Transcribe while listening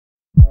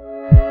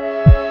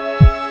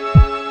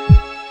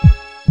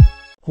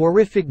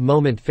Horrific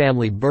moment: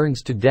 family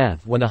burns to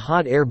death when a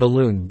hot air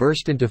balloon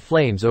burst into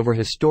flames over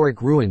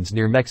historic ruins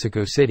near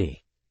Mexico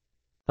City.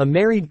 A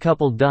married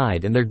couple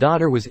died and their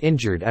daughter was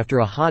injured after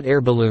a hot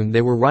air balloon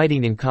they were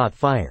riding in caught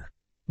fire,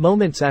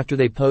 moments after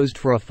they posed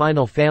for a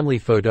final family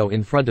photo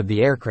in front of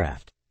the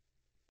aircraft.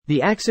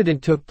 The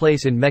accident took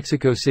place in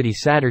Mexico City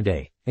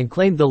Saturday, and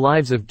claimed the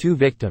lives of 2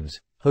 victims,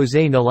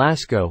 José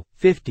Nolasco,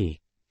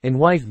 50, and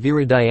wife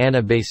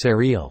Viridiana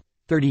Becerril,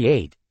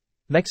 38,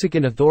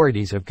 Mexican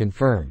authorities have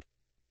confirmed.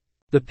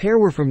 The pair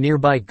were from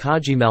nearby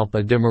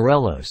Coajimalpa de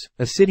Morelos,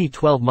 a city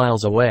 12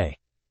 miles away.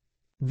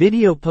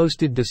 Video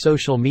posted to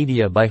social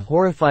media by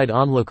horrified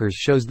onlookers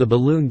shows the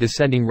balloon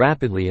descending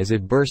rapidly as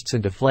it bursts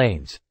into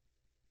flames.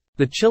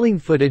 The chilling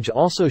footage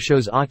also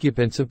shows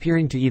occupants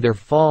appearing to either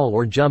fall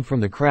or jump from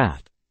the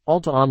craft, all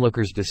to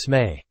onlookers'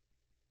 dismay.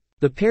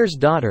 The pair's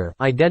daughter,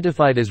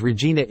 identified as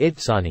Regina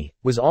Itzani,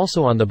 was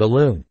also on the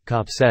balloon,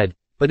 cops said,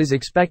 but is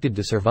expected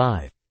to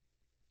survive.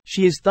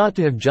 She is thought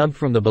to have jumped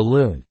from the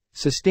balloon,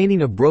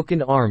 sustaining a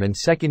broken arm and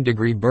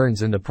second-degree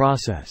burns in the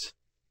process.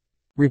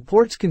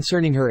 Reports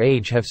concerning her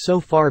age have so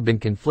far been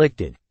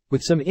conflicted,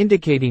 with some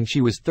indicating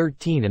she was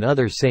 13 and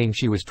others saying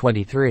she was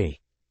 23.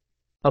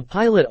 A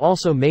pilot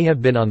also may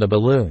have been on the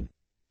balloon,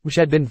 which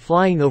had been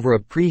flying over a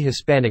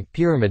pre-Hispanic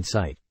pyramid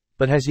site,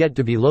 but has yet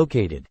to be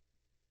located.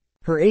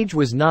 Her age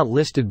was not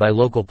listed by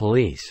local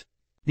police.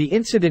 The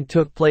incident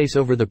took place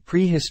over the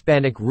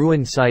pre-Hispanic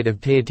ruin site of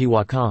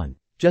Teotihuacan,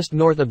 just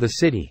north of the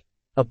city,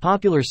 a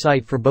popular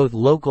site for both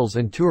locals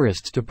and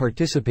tourists to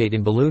participate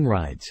in balloon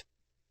rides.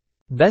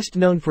 Best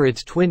known for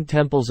its twin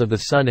temples of the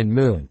sun and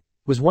moon,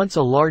 was once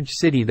a large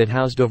city that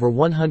housed over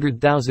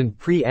 100,000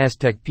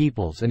 pre-Aztec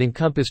peoples and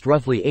encompassed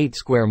roughly 8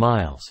 square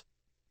miles.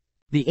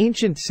 The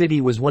ancient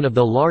city was one of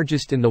the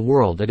largest in the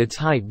world at its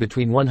height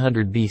between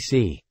 100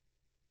 BC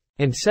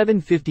and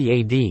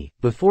 750 AD,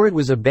 before it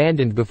was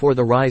abandoned before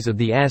the rise of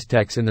the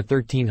Aztecs in the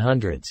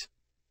 1300s.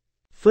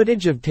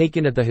 Footage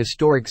taken at the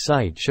historic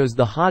site shows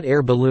the hot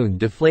air balloon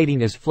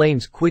deflating as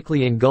flames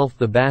quickly engulfed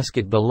the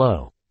basket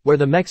below, where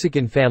the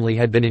Mexican family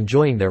had been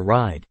enjoying their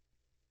ride.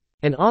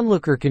 An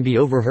onlooker can be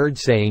overheard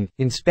saying,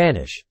 in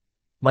Spanish,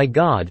 "My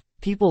God,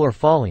 people are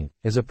falling,"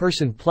 as a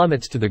person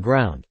plummets to the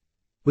ground,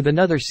 with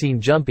another seen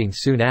jumping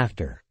soon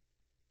after.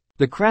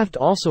 The craft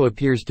also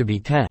appears to be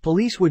test.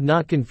 Police would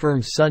not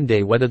confirm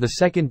Sunday whether the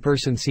second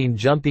person seen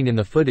jumping in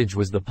the footage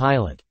was the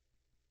pilot.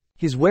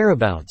 His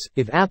whereabouts,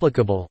 if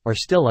applicable, are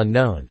still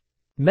unknown.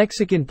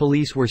 Mexican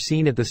police were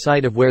seen at the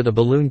site of where the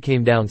balloon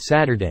came down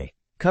Saturday,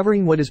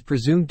 covering what is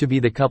presumed to be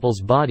the couple's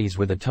bodies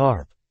with a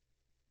tarp.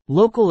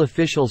 Local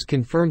officials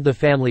confirmed the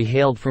family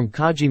hailed from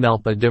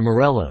Coajimalpa de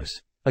Morelos,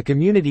 a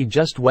community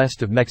just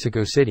west of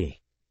Mexico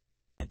City.